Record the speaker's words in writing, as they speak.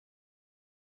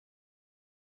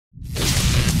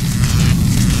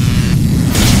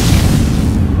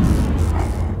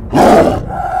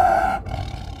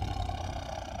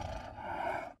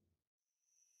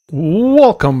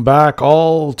Welcome back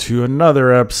all to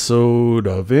another episode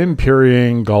of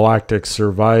Empyrion Galactic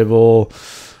Survival.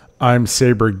 I'm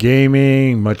Saber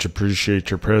Gaming. Much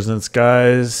appreciate your presence,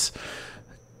 guys.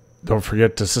 Don't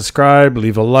forget to subscribe,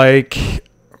 leave a like.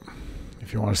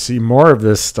 If you want to see more of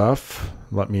this stuff,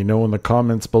 let me know in the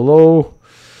comments below.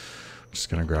 I'm just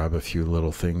going to grab a few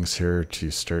little things here to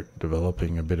start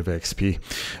developing a bit of XP.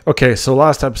 Okay, so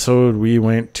last episode we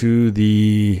went to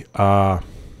the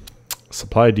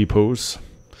supply depots,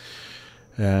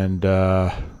 and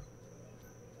I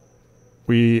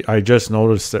just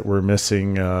noticed that we're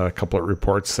missing a couple of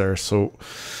reports there, so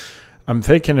I'm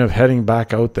thinking of heading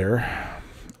back out there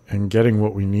and getting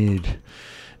what we need.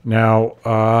 Now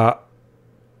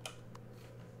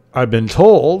I've been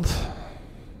told,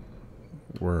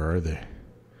 where are they?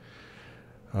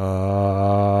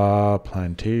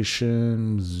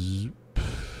 Plantations,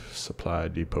 supply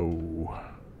depot.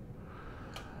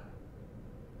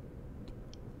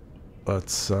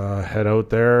 Let's head out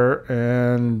there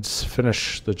and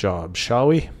finish the job, shall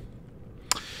we?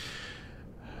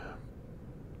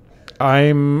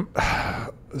 I'm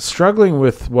struggling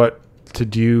with what to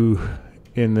do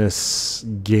in this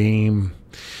game.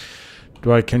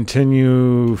 Do I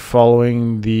continue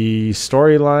following the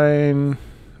storyline?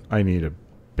 I need a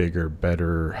bigger,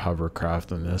 better hovercraft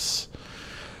than this.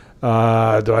 Do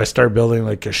I start building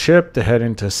like a ship to head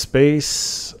into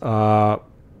space?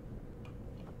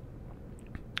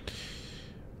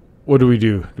 What do we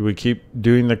do? Do we keep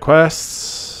doing the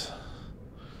quests?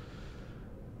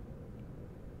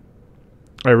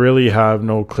 I really have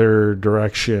no clear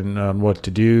direction on what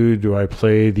to do. Do I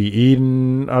play the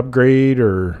Eden upgrade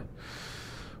or...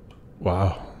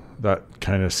 Wow, that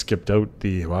kind of skipped out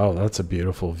the... Wow, that's a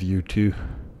beautiful view too.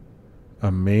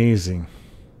 Amazing.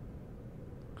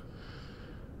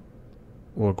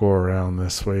 We'll go around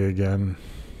this way again.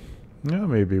 Yeah,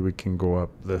 maybe we can go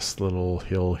up this little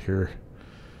hill here.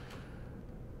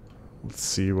 Let's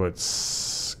see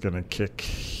what's gonna kick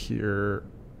here.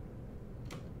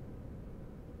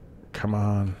 Come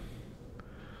on.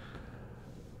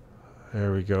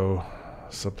 There we go.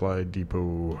 Supply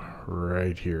depot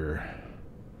right here.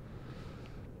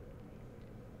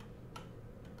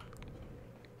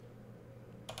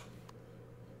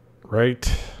 Right.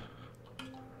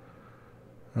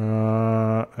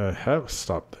 I have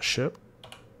stopped the ship.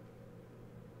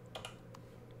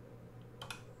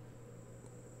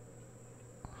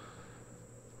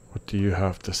 What do you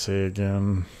have to say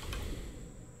again?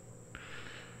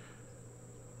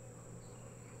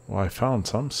 Well, I found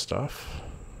some stuff.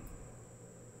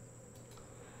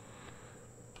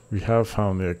 We have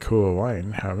found the Akua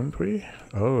wine, haven't we?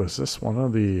 Oh, is this one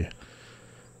of the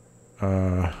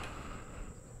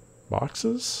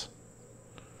boxes?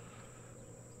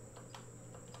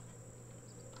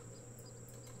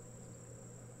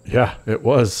 Yeah, it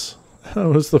was. That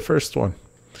was the first one.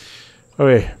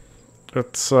 Okay.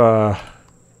 Let's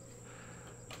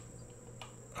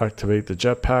activate the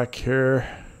jetpack here.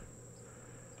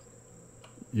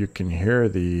 You can hear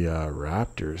the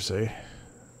raptors, eh?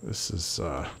 This is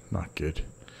not good.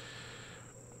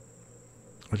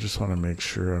 I just want to make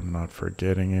sure I'm not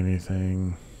forgetting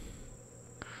anything.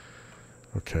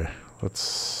 Okay,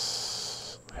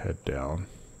 let's head down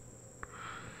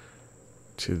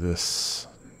to this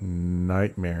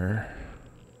nightmare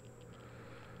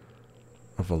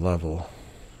of a level.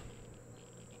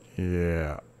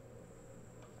 Yeah,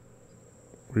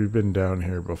 we've been down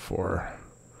here before.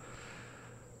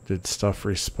 Did stuff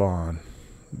respawn?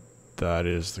 That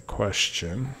is the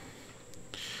question.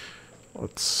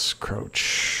 Let's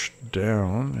crouch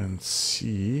down and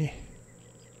see.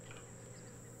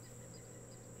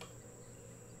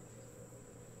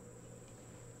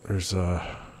 There's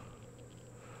a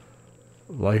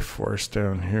life force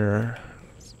down here.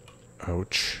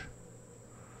 Ouch.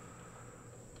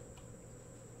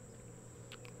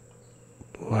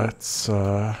 Let's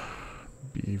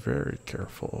be very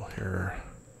careful here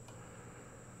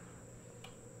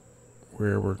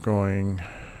where we're going.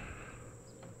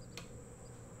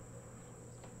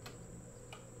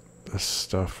 This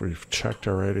stuff we've checked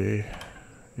already.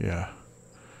 Yeah.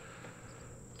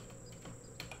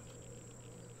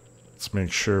 Let's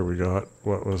make sure we got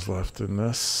what was left in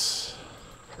this.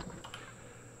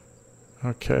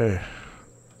 Okay.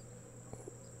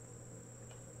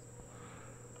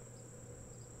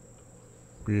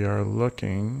 We are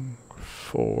looking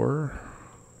for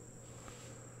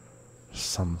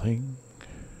something.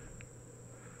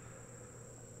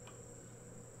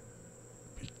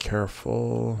 Be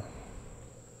careful.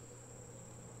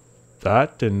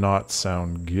 That did not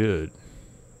sound good.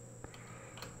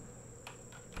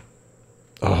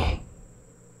 Oh,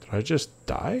 did Did I just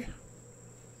die?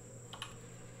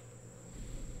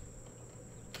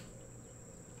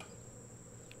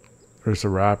 There's a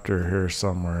raptor here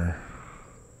somewhere.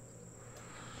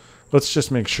 Let's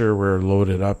just make sure we're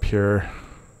loaded up here.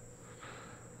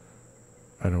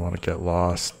 I don't want to get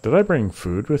lost. Did I bring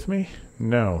food with me?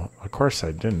 No, of course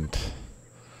I didn't.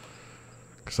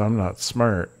 Because I'm not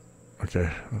smart.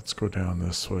 Okay, let's go down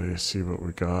this way, see what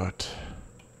we got.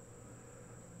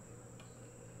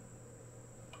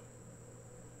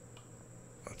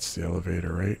 That's the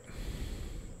elevator, right?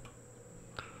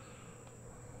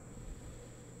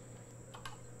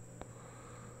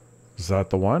 Is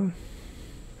that the one?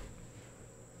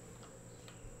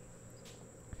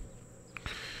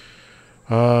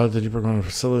 The deeper going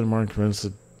facility more convinced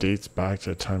the dates back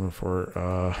to a time before.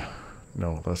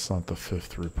 No, that's not the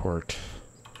 5th report.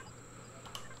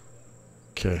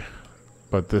 Okay,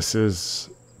 but this is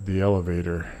the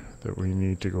elevator that we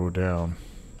need to go down.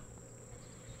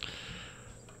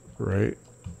 Right?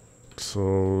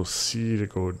 So C to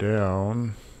go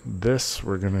down. This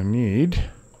we're gonna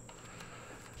need.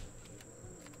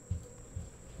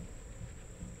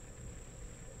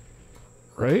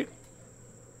 Right?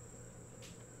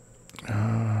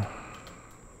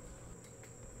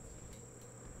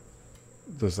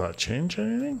 Does that change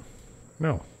anything?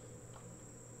 No.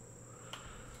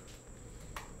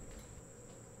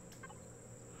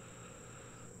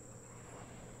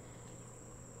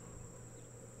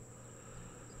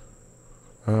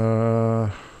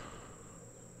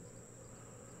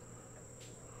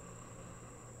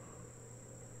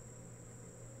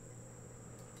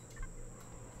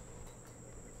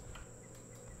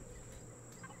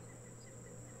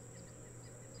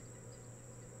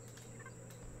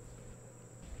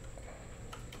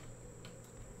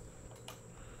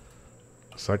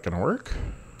 Is that gonna work?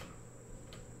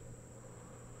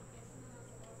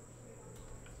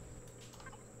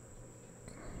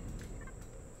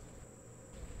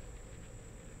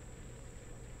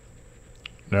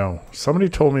 No. Somebody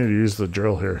told me to use the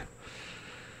drill here.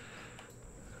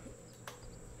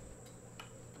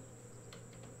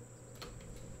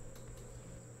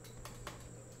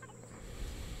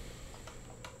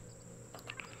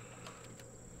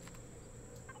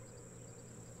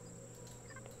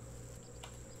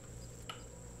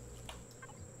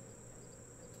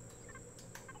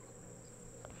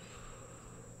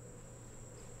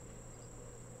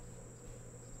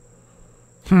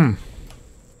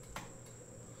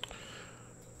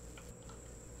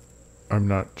 I'm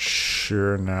not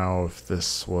sure now if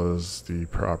this was the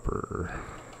proper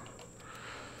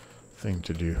thing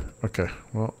to do. Okay,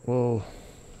 well, we'll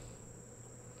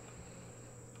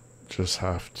just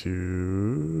have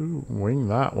to wing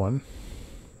that one.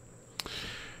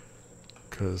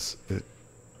 Because it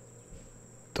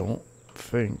don't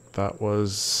think that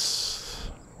was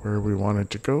where we wanted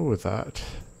to go with that.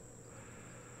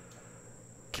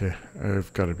 Okay,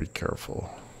 I've got to be careful.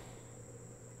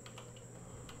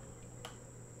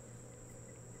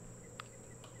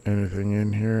 Anything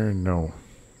in here? No.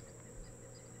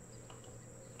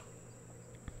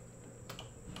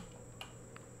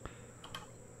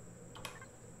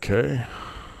 Okay.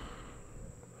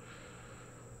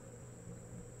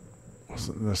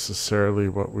 Wasn't necessarily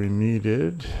what we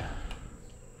needed.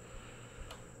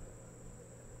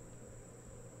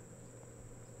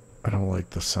 I don't like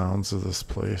the sounds of this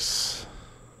place.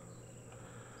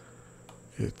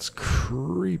 It's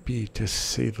creepy to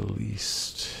say the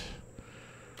least.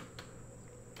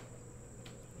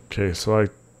 Okay, so I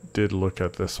did look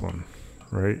at this one,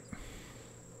 right?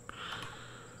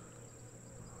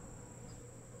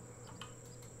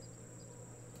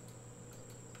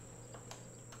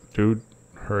 Dude,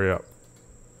 hurry up.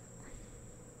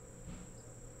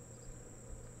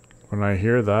 When I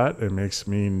hear that, it makes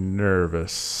me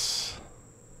nervous.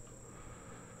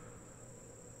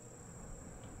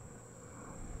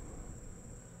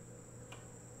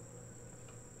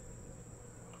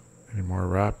 Any more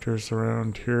raptors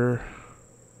around here?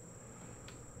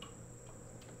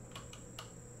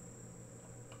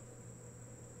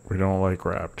 We don't like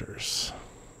raptors.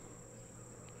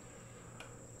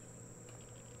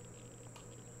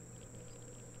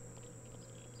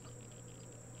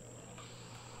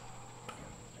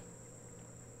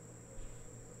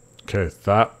 Okay,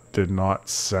 that did not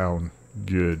sound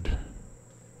good.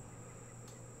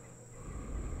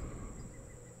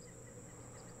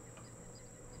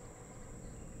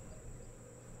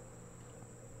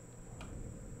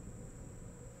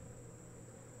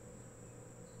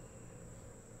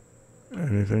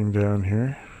 Anything down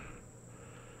here?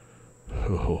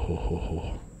 Ho, ho, ho, ho,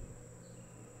 ho.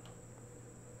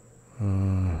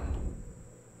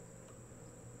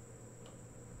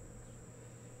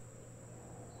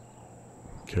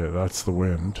 Okay, that's the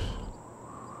wind.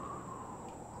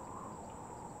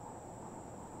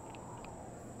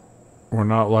 We're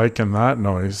not liking that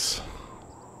noise.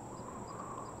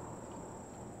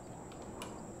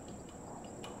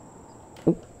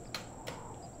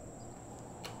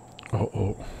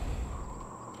 Oh.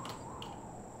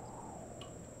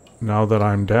 Now that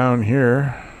I'm down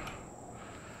here.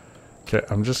 Okay,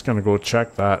 I'm just gonna go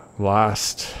check that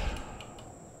last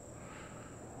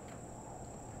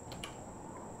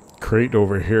crate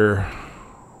over here.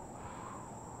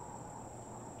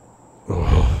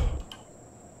 Oh.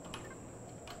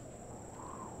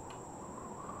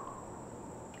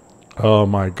 Oh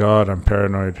my god, I'm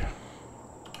paranoid.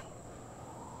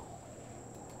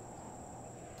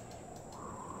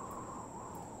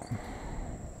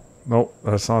 Nope,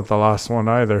 that's not the last one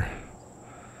either.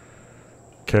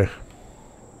 Okay.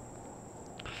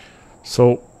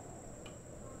 So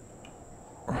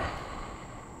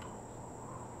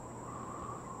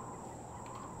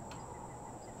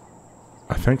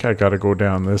I think I gotta go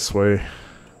down this way.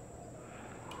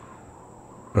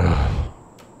 Ugh.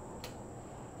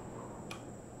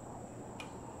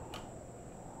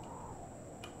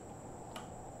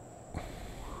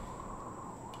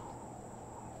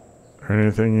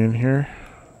 Anything in here?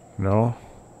 No.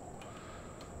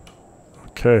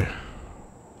 Okay.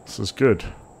 This is good.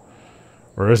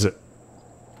 Or is it?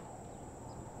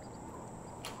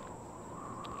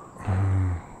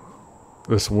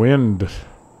 This wind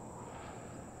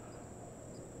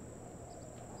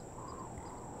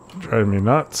driving me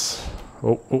nuts.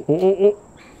 Oh.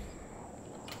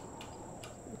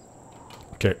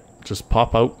 Okay, just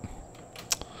pop out.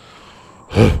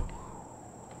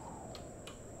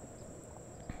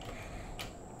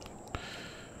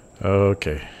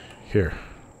 Okay, here.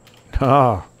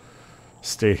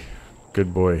 Stay.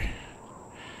 Good boy.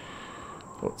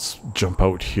 Let's jump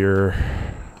out here.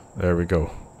 There we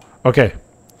go. Okay.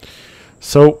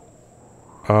 So,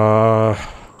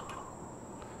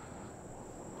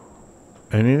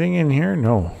 anything in here?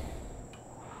 No.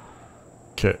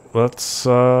 Okay, let's,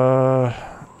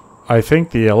 I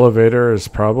think the elevator is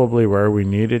probably where we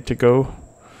needed to go.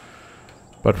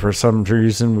 But for some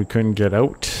reason we couldn't get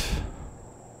out.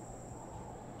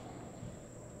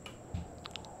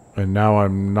 And now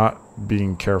I'm not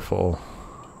being careful.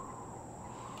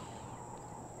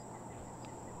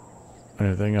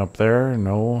 Anything up there?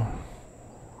 No.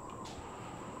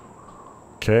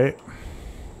 Okay.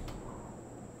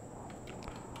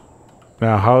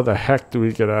 Now how the heck do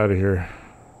we get out of here?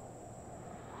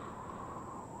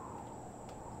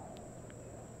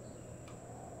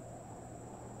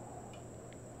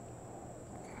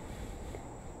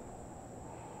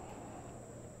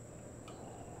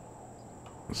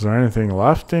 Is there anything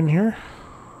left in here?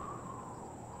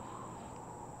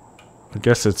 I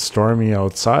guess it's stormy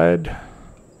outside.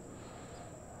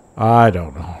 I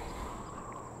don't know.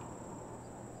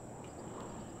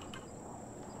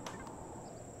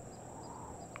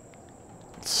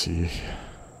 Let's see.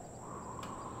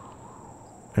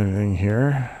 Anything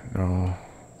here? No.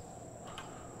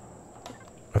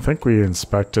 I think we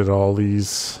inspected all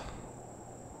these.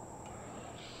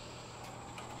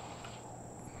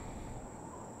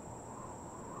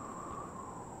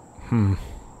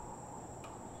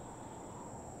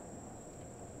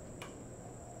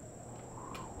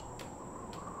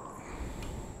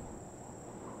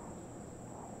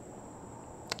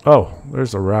 Oh,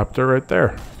 there's a raptor right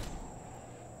there.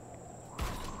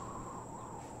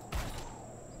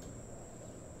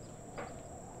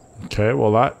 Okay,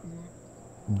 well that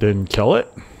didn't kill it.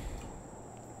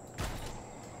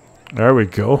 There we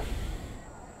go.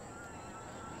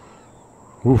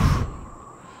 Oof.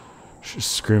 She's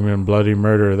screaming bloody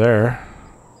murder there.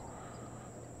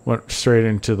 Went straight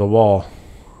into the wall.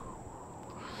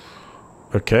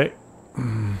 Okay.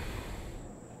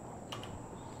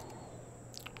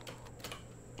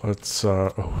 Let's,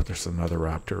 oh, there's another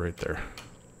raptor right there.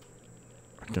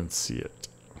 I can see it.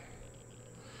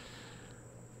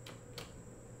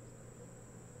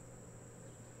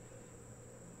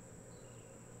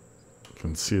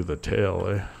 Can see the tail,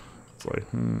 eh? It's like,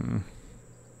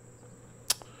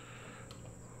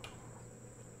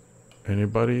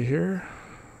 Anybody here?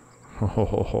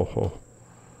 Oh,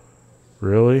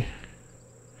 really?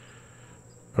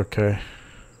 Okay.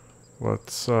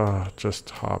 Let's just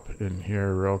hop in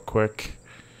here real quick.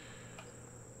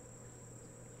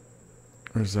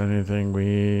 Is there anything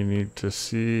we need to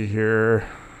see here?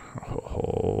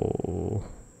 Oh,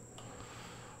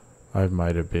 I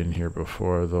might have been here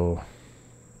before though.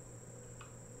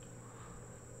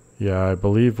 Yeah, I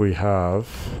believe we have.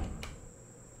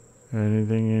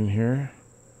 Anything in here?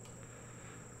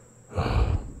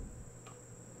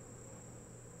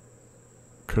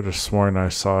 Could have sworn I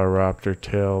saw a raptor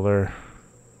tail there.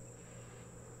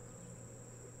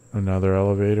 Another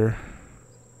elevator.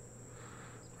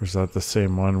 Or is that the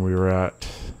same one we were at?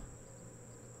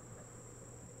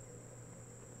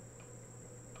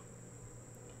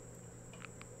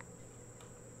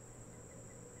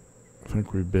 I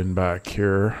think we've been back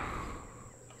here.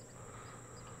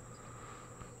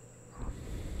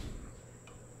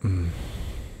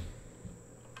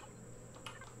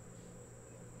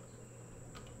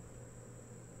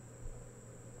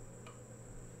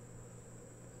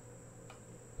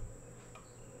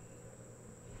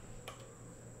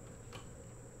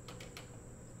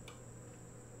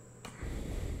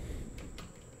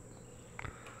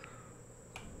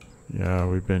 Yeah,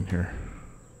 we've been here.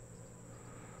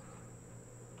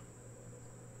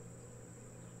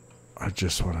 I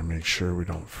just want to make sure we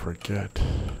don't forget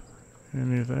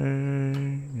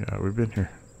anything. Yeah, we've been here.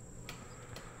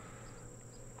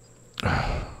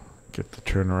 Get the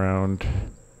turnaround.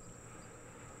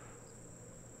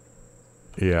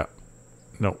 Yeah.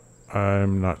 No,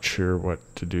 I'm not sure what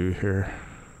to do here.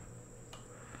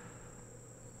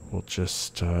 We'll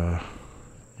just,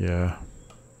 yeah.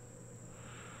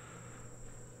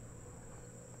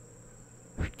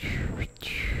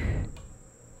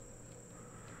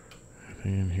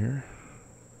 Anything in here?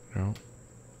 No.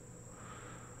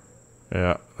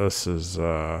 Yeah, this is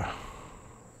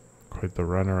quite the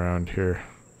run around here.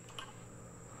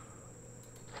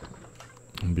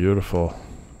 Beautiful.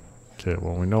 Okay,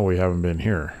 well, we know we haven't been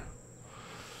here.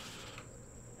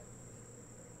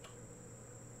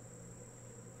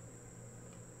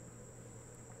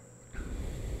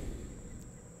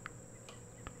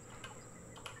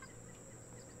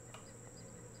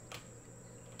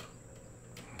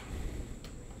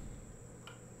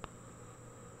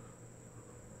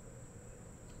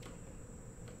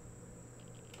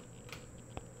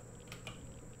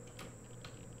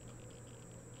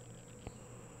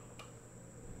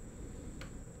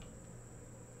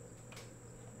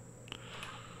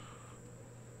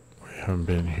 Haven't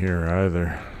been here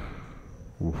either.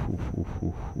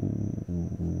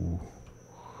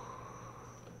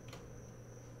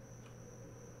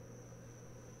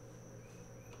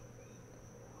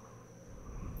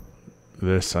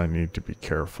 This I need to be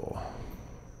careful.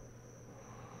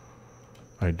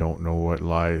 I don't know what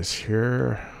lies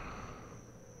here.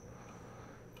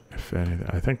 If anything,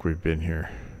 I think we've been here.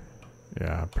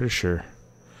 Yeah, I'm pretty sure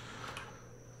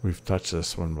we've touched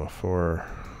this one before.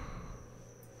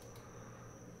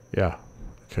 Yeah,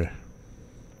 okay.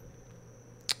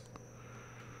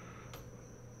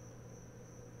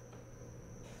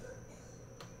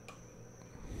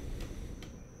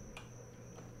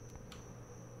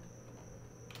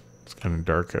 It's kind of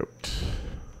dark out.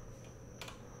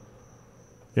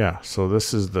 Yeah, so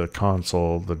this is the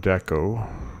console, the deco.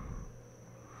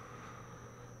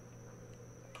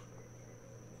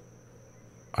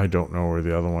 I don't know where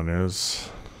the other one is.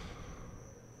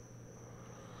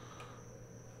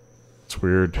 It's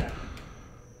weird.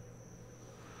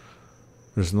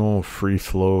 There's no free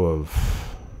flow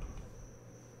of...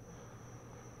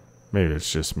 Maybe it's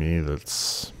just me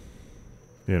that's,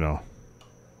 you know,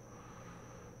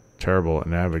 terrible at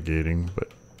navigating, but...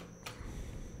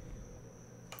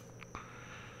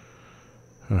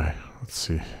 Alright, let's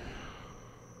see.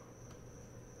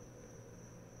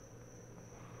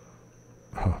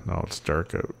 Oh, now it's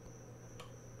dark out.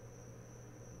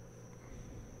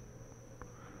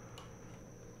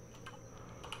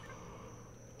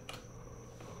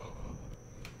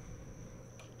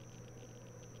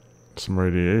 Some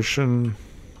radiation.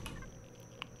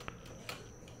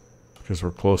 Because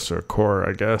we're close to a core,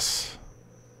 I guess.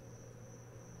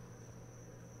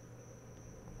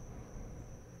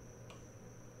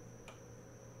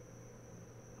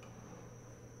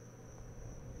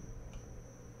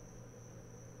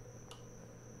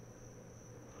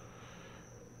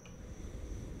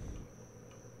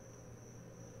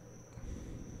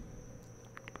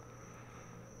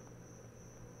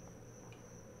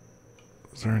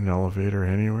 Is there an elevator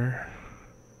anywhere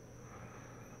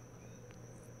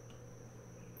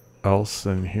else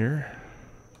than here?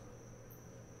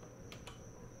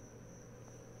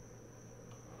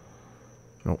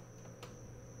 Nope.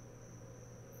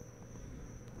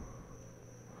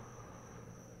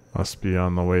 Must be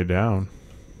on the way down.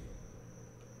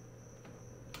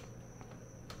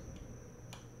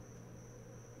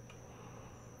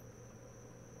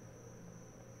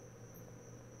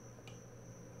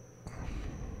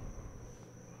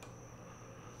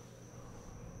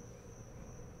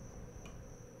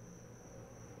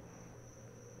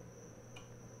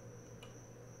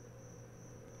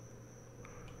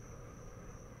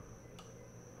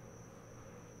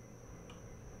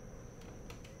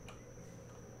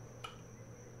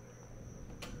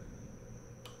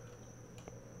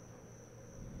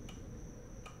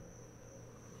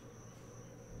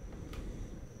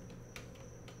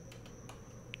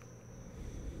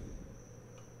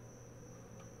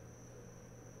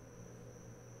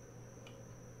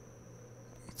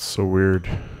 So weird.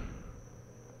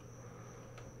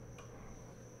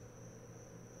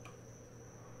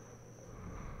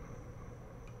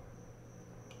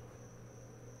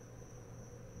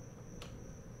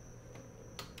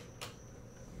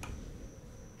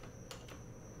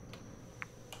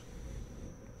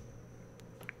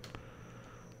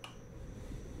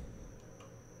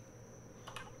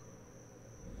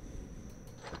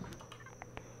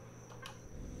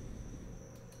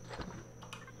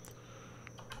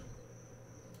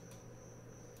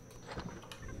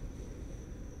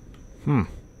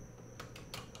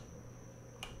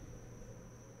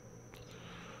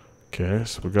 Okay,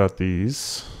 so we got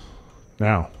these.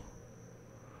 Now,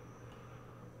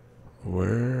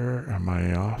 where am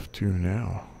I off to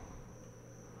now?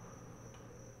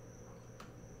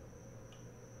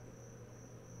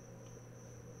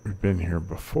 We've been here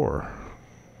before.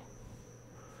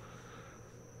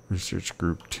 Research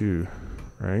group 2,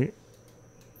 right?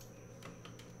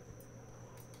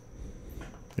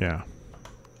 Yeah.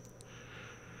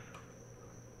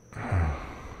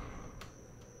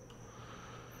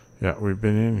 Yeah, we've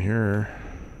been in here.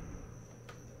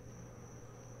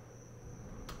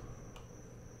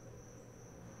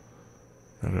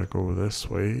 Gotta go this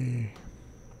way.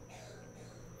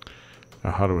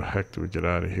 Now, how the heck do we get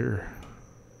out of here?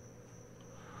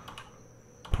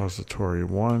 Repository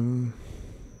 1.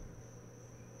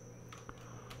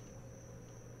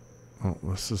 Oh,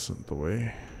 this isn't the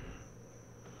way.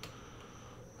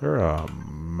 Is there a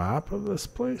map of this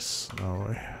place? No,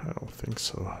 I don't think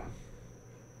so.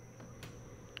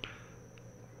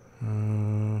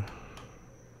 Oh.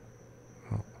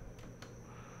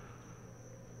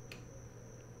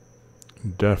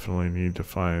 Definitely need to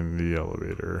find the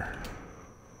elevator.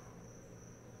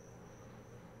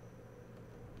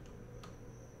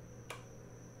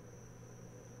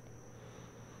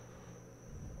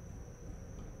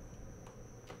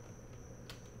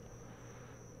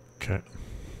 Okay.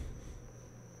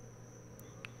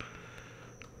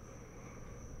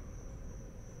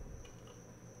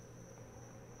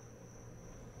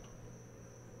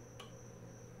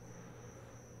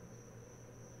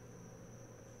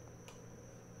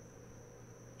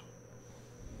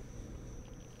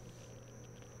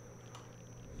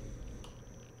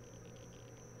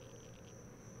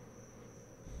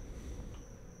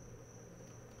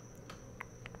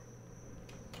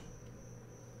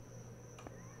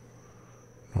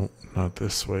 Nope, not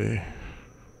this way.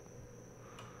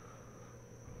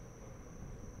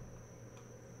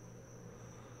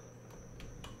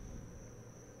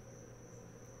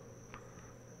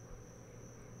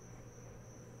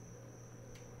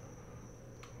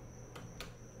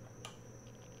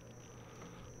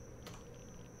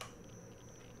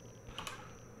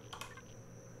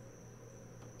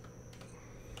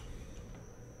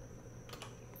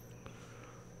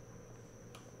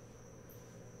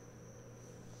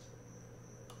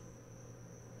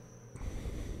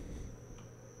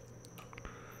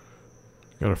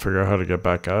 Gotta figure out how to get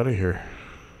back out of here.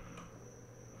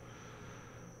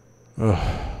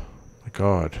 Oh my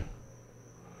God.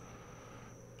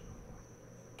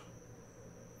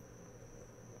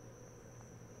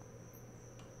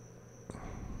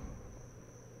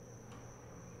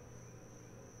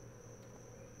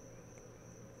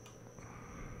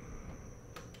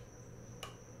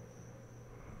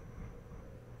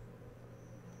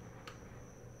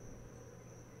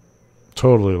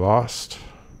 Totally lost.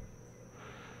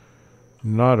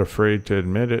 Not afraid to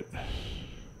admit it.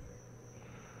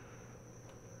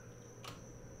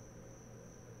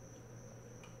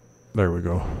 There we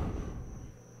go.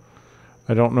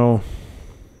 I don't know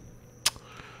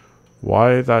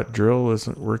why that drill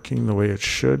isn't working the way it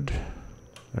should.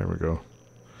 There we go.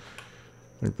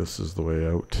 I think this is the way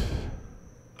out.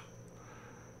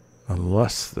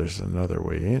 Unless there's another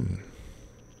way in.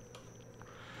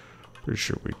 Pretty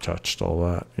sure we touched all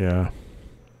that. Yeah.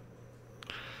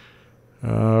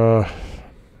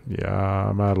 Yeah,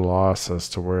 I'm at a loss as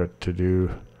to what to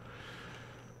do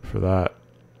for that.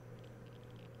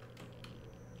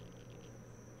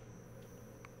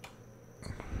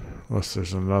 Unless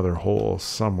there's another hole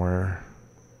somewhere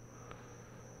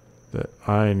that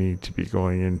I need to be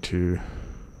going into.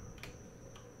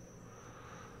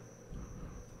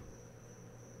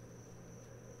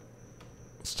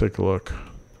 Let's take a look.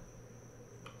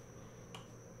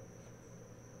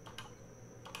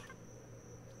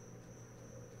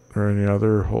 Are any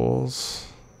other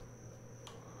holes?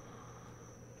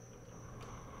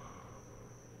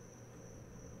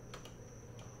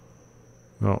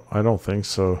 No, I don't think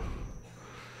so.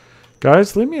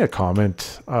 Guys, leave me a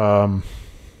comment.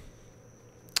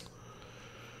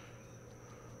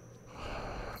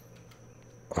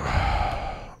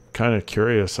 kind of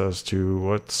curious as to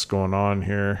what's going on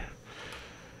here.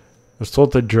 I was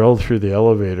told to drill through the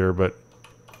elevator, but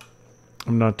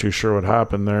I'm not too sure what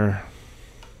happened there.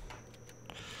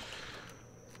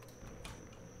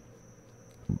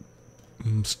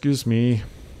 Excuse me.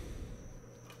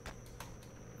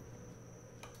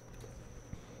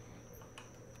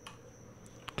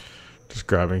 Just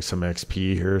grabbing some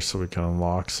XP here so we can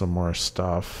unlock some more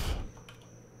stuff.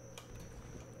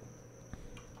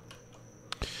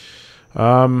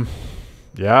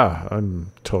 Yeah,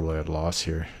 I'm totally at a loss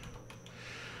here.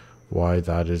 Why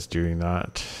that is doing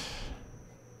that.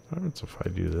 What happens if I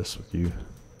do this with you?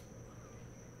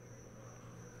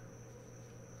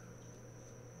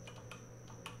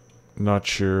 Not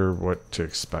sure what to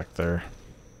expect there.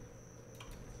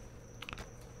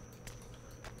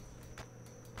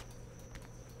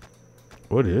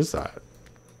 What is that?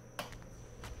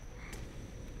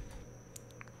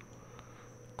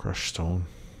 Crushed stone.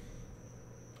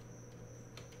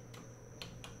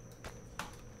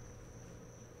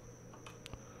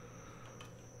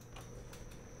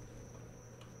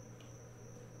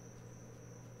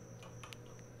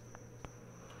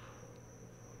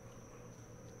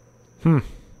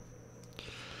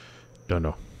 Don't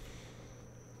know.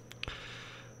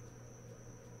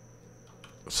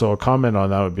 So a comment on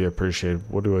that would be appreciated.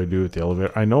 What do I do with the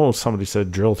elevator? I know somebody said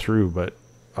drill through, but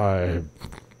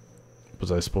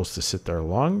was I supposed to sit there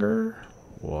longer?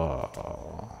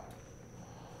 Wow.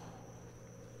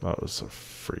 That was a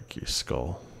freaky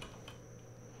skull.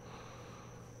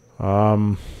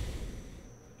 Yeah,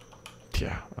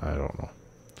 I don't know.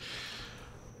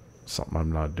 Something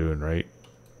I'm not doing right.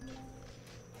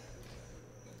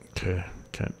 Okay,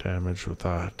 can't damage with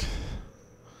that.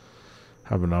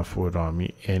 Have enough wood on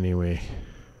me anyway.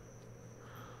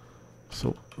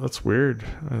 So that's weird.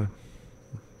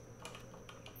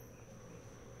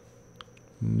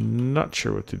 Not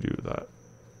sure what to do with that.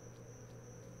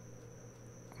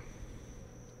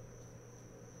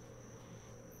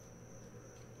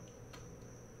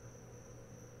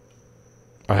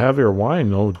 I have your wine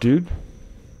though, dude.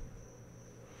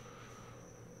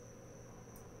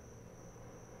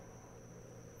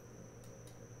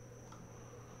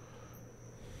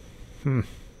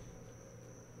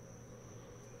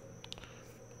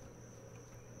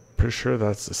 Pretty sure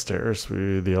that's the stairs,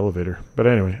 the elevator. But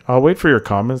anyway, I'll wait for your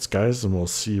comments, guys, and we'll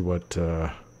see what's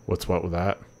what with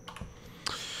that.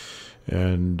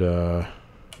 And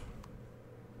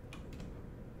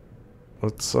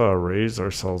let's raise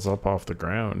ourselves up off the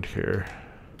ground here.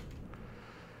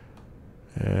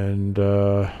 And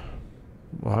we'll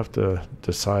have to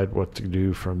decide what to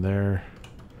do from there.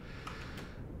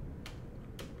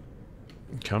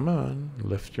 Come on,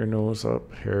 lift your nose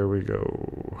up. Here we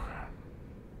go.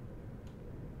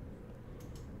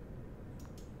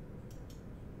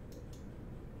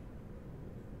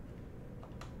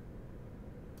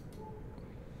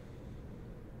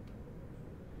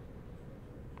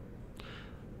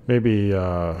 Maybe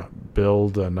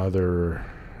build a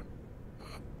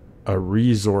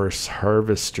resource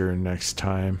harvester next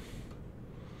time.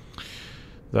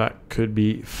 That could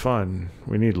be fun.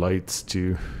 We need lights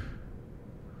too.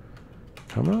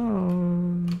 Come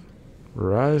on,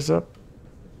 rise up.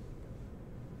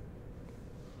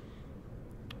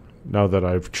 Now that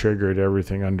I've triggered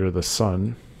everything under the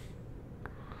sun.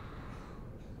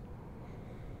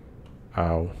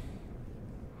 Ow.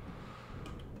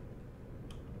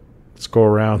 Let's go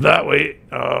around that way.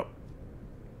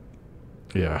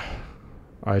 Yeah,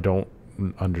 I don't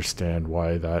understand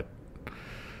why that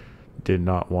did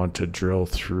not want to drill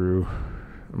through.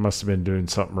 I must have been doing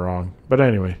something wrong. But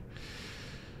anyway.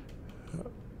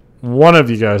 One of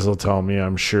you guys will tell me,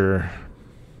 I'm sure.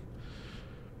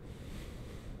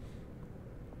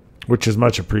 Which is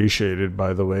much appreciated,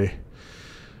 by the way.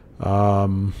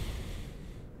 Again,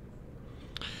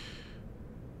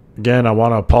 I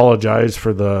want to apologize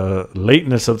for the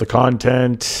lateness of the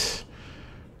content.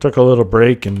 Took a little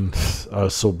break and I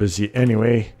was so busy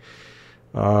anyway.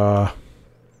 One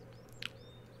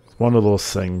of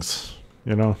those things,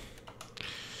 you know.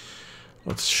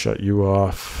 Let's shut you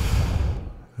off.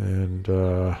 And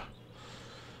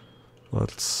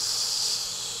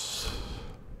let's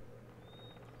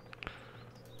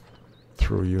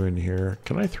throw you in here.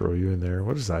 Can I throw you in there?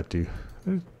 What does that do?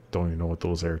 I don't even know what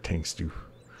those air tanks do.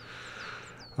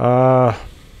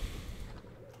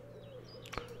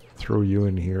 Throw you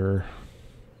in here.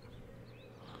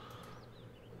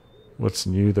 What's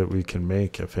new that we can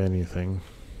make, if anything?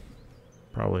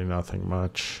 Probably nothing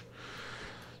much.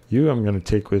 You I'm going to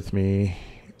take with me.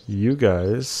 You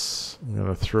guys, I'm going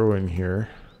to throw in here.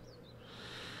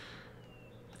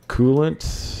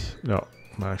 Coolant. No,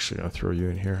 I'm actually going to throw you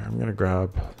in here. I'm going to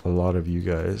grab a lot of you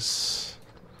guys.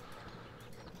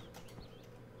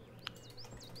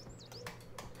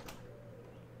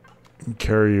 And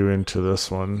carry you into this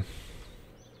one.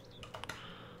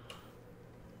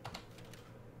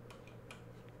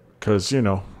 Because, you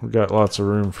know, we got lots of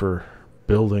room for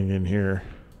building in here.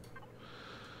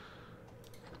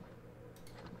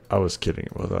 I was kidding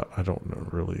about that. I don't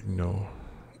really know.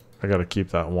 I got to keep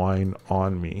that wine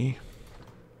on me.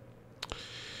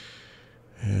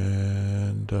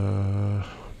 And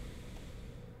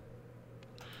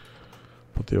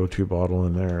put the O2 bottle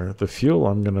in there. The fuel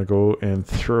I'm going to go and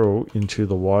throw into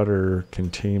the water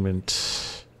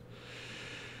containment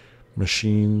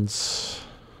machines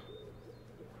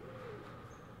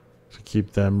to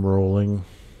keep them rolling.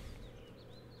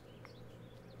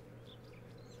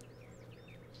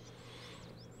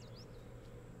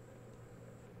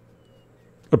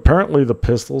 Apparently the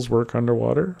pistols work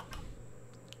underwater.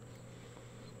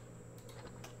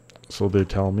 So they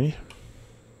tell me.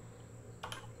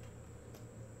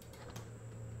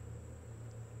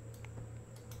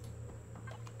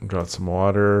 Got some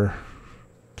water.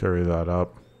 Carry that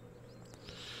up.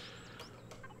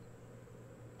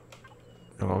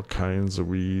 Got all kinds of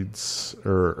weeds.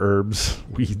 Or herbs.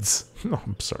 Weeds. No,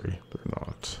 I'm sorry. They're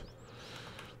not.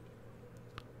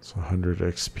 So 100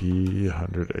 XP.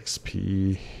 100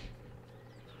 XP.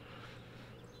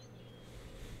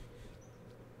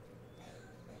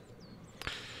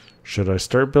 Should I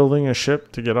start building a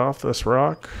ship to get off this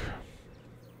rock?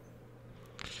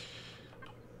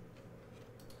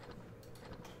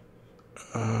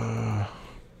 I'm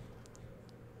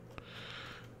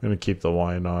going to keep the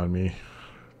wine on me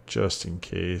just in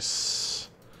case.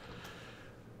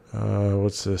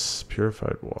 What's this?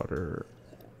 Purified water.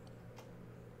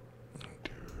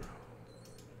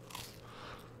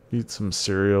 Eat some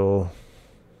cereal.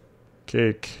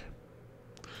 Cake.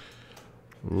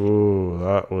 Ooh,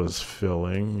 that was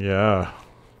filling. Yeah.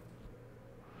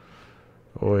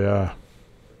 Oh, yeah.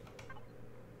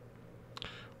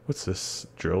 What's this?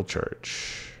 Drill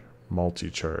charge.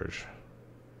 Multi-charge.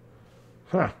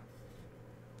 Huh.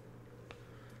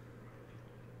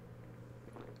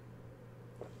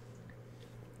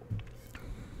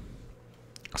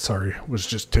 Sorry, was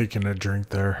just taking a drink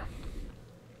there.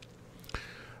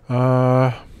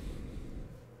 I'm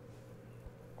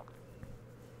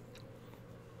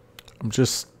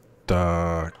just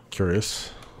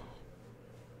curious.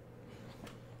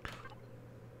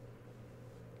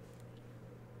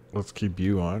 Let's keep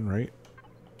you on, right?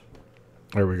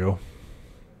 There we go.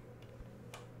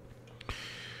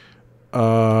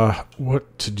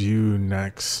 What to do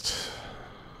next?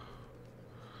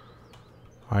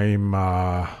 I'm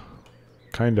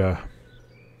kind of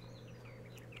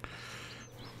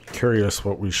curious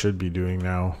what we should be doing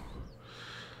now.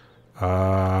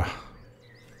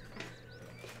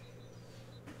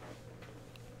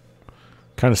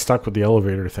 Kind of stuck with the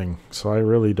elevator thing, so I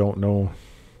really don't know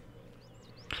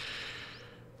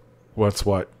what's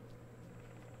what.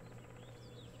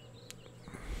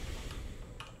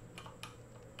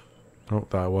 Oh,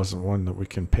 that wasn't one that we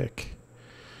can pick.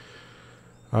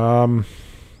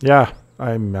 Yeah,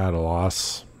 I'm at a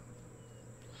loss.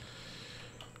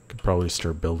 Could probably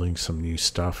start building some new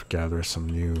stuff, gather some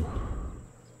new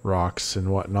rocks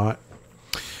and whatnot.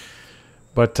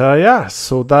 But yeah,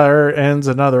 so there ends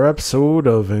another episode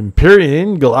of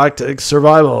Empyrion Galactic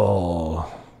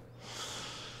Survival.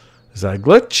 Is that a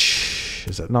glitch?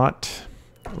 Is it not?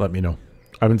 Let me know.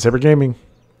 I've been Saber Gaming.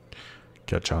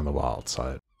 Catch you on the wild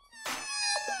side.